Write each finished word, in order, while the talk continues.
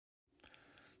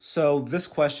So this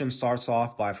question starts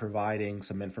off by providing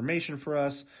some information for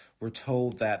us. We're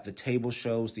told that the table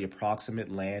shows the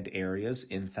approximate land areas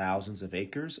in thousands of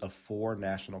acres of 4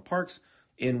 national parks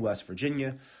in West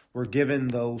Virginia. We're given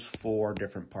those 4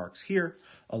 different parks here,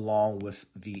 along with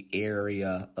the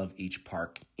area of each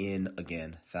park in,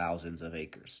 again, thousands of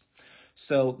acres.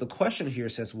 So the question here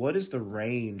says, what is the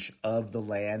range of the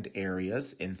land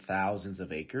areas in thousands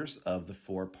of acres of the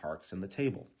 4 parks in the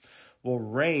table? Well,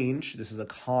 range, this is a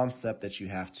concept that you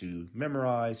have to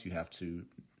memorize, you have to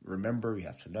remember, you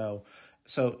have to know.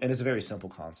 So, and it's a very simple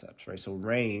concept, right? So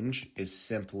range is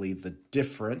simply the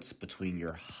difference between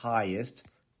your highest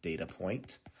data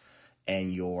point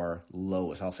and your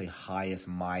lowest. I'll say highest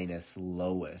minus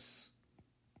lowest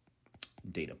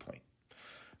data point,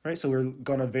 right? So we're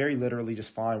going to very literally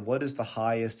just find what is the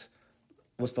highest,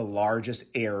 what's the largest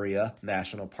area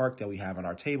national park that we have on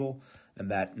our table. And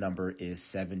that number is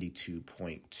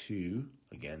 72.2,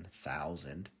 again,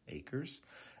 1,000 acres.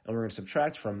 And we're going to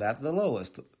subtract from that the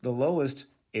lowest. The lowest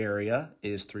area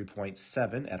is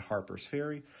 3.7 at Harper's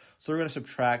Ferry. So we're going to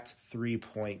subtract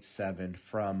 3.7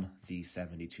 from the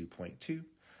 72.2.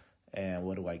 And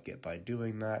what do I get by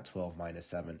doing that? 12 minus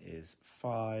 7 is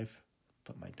 5.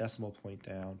 Put my decimal point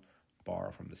down.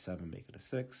 Borrow from the 7, make it a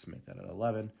 6. Make that an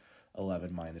 11.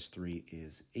 11 minus 3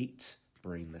 is 8.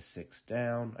 Bring the 6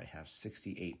 down. I have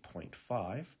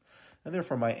 68.5. And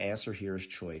therefore my answer here is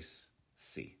choice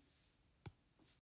C.